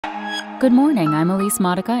Good morning, I'm Elise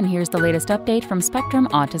Modica, and here's the latest update from Spectrum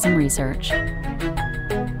Autism Research.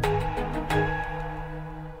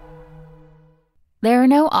 There are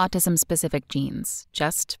no autism-specific genes,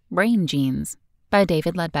 just brain genes, by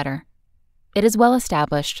David Ledbetter. It is well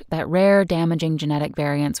established that rare, damaging genetic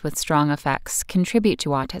variants with strong effects contribute to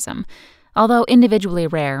autism. Although individually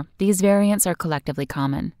rare, these variants are collectively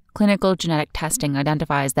common. Clinical genetic testing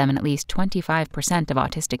identifies them in at least 25% of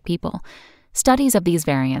autistic people. Studies of these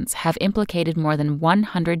variants have implicated more than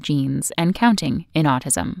 100 genes and counting in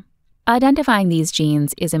autism. Identifying these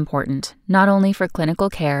genes is important, not only for clinical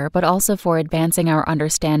care, but also for advancing our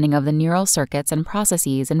understanding of the neural circuits and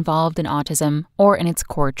processes involved in autism or in its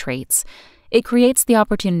core traits. It creates the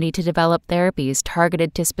opportunity to develop therapies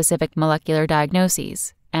targeted to specific molecular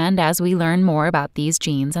diagnoses. And as we learn more about these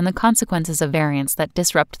genes and the consequences of variants that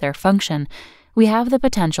disrupt their function, we have the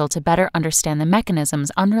potential to better understand the mechanisms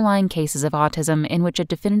underlying cases of autism in which a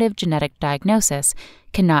definitive genetic diagnosis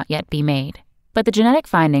cannot yet be made. But the genetic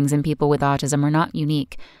findings in people with autism are not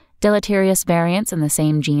unique. Deleterious variants in the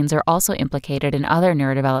same genes are also implicated in other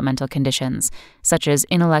neurodevelopmental conditions, such as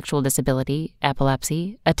intellectual disability,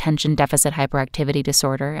 epilepsy, attention deficit hyperactivity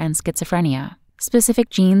disorder, and schizophrenia. Specific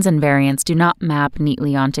genes and variants do not map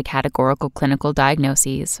neatly onto categorical clinical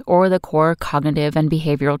diagnoses or the core cognitive and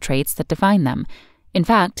behavioral traits that define them. In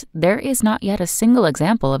fact, there is not yet a single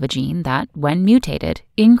example of a gene that, when mutated,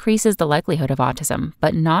 increases the likelihood of autism,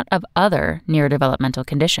 but not of other neurodevelopmental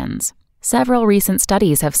conditions. Several recent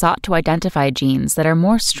studies have sought to identify genes that are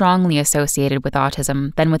more strongly associated with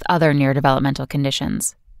autism than with other neurodevelopmental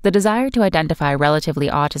conditions. The desire to identify relatively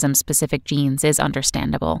autism-specific genes is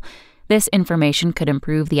understandable. This information could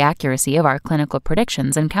improve the accuracy of our clinical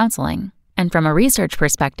predictions and counseling. And from a research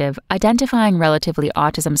perspective, identifying relatively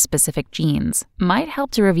autism-specific genes might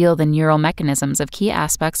help to reveal the neural mechanisms of key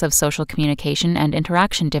aspects of social communication and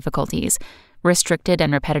interaction difficulties, restricted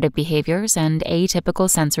and repetitive behaviors, and atypical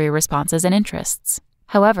sensory responses and interests.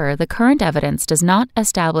 However, the current evidence does not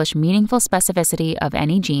establish meaningful specificity of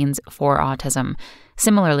any genes for autism.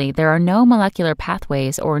 Similarly, there are no molecular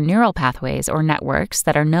pathways or neural pathways or networks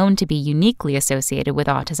that are known to be uniquely associated with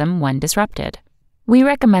autism when disrupted. We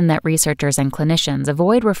recommend that researchers and clinicians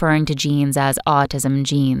avoid referring to genes as autism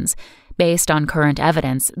genes. Based on current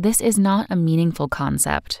evidence, this is not a meaningful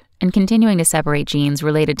concept, and continuing to separate genes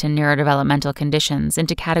related to neurodevelopmental conditions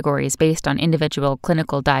into categories based on individual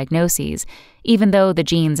clinical diagnoses, even though the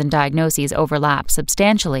genes and diagnoses overlap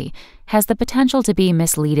substantially, has the potential to be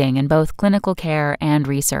misleading in both clinical care and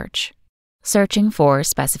research. Searching for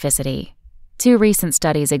specificity. 2 recent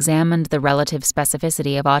studies examined the relative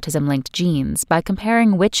specificity of autism-linked genes by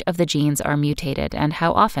comparing which of the genes are mutated and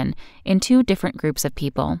how often in 2 different groups of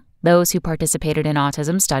people: those who participated in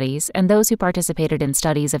autism studies and those who participated in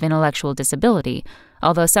studies of intellectual disability,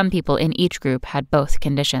 although some people in each group had both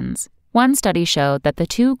conditions. One study showed that the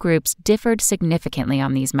 2 groups differed significantly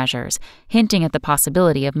on these measures, hinting at the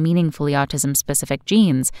possibility of meaningfully autism-specific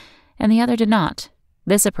genes, and the other did not.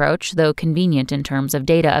 This approach, though convenient in terms of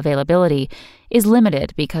data availability, is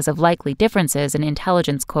limited because of likely differences in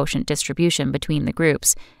intelligence quotient distribution between the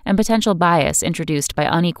groups and potential bias introduced by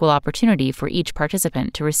unequal opportunity for each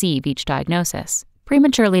participant to receive each diagnosis.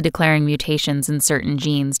 Prematurely declaring mutations in certain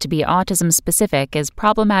genes to be autism-specific is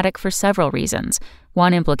problematic for several reasons.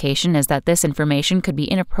 One implication is that this information could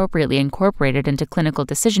be inappropriately incorporated into clinical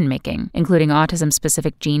decision-making, including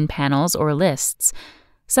autism-specific gene panels or lists.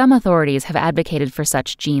 Some authorities have advocated for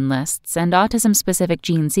such gene lists, and autism-specific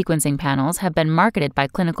gene sequencing panels have been marketed by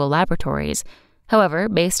clinical laboratories. However,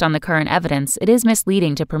 based on the current evidence, it is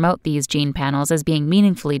misleading to promote these gene panels as being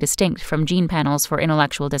meaningfully distinct from gene panels for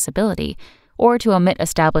intellectual disability, or to omit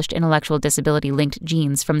established intellectual disability-linked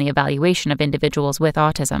genes from the evaluation of individuals with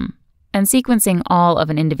autism. And sequencing all of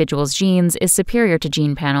an individual's genes is superior to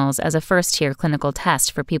gene panels as a first-tier clinical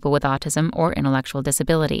test for people with autism or intellectual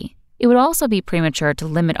disability. It would also be premature to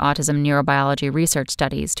limit autism neurobiology research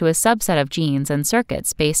studies to a subset of genes and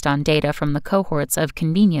circuits based on data from the cohorts of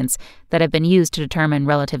convenience that have been used to determine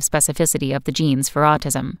relative specificity of the genes for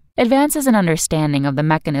autism. Advances in understanding of the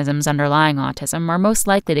mechanisms underlying autism are most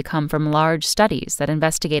likely to come from large studies that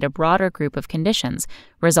investigate a broader group of conditions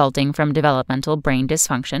resulting from developmental brain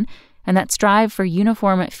dysfunction and that strive for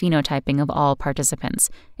uniform phenotyping of all participants,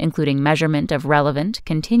 including measurement of relevant,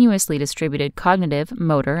 continuously distributed cognitive,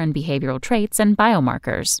 motor, and behavioral traits and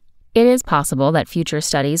biomarkers. It is possible that future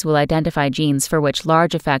studies will identify genes for which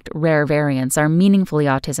large effect rare variants are meaningfully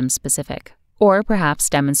autism-specific. Or perhaps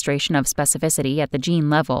demonstration of specificity at the gene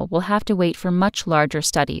level will have to wait for much larger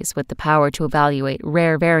studies with the power to evaluate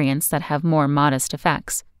rare variants that have more modest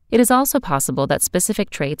effects. It is also possible that specific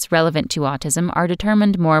traits relevant to autism are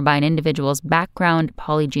determined more by an individual's background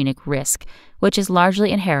polygenic risk, which is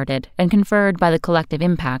largely inherited and conferred by the collective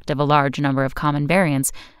impact of a large number of common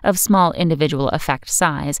variants of small individual effect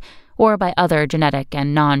size, or by other genetic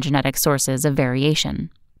and non-genetic sources of variation.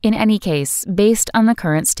 In any case, based on the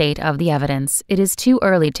current state of the evidence, it is too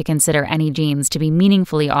early to consider any genes to be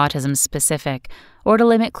meaningfully autism-specific or to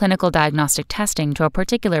limit clinical diagnostic testing to a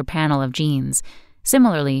particular panel of genes.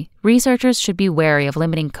 Similarly, researchers should be wary of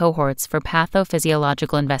limiting cohorts for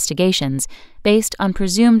pathophysiological investigations based on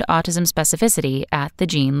presumed autism specificity at the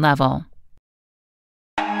gene level.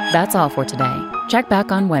 That's all for today. Check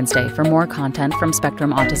back on Wednesday for more content from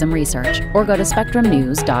Spectrum Autism Research or go to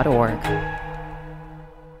spectrumnews.org.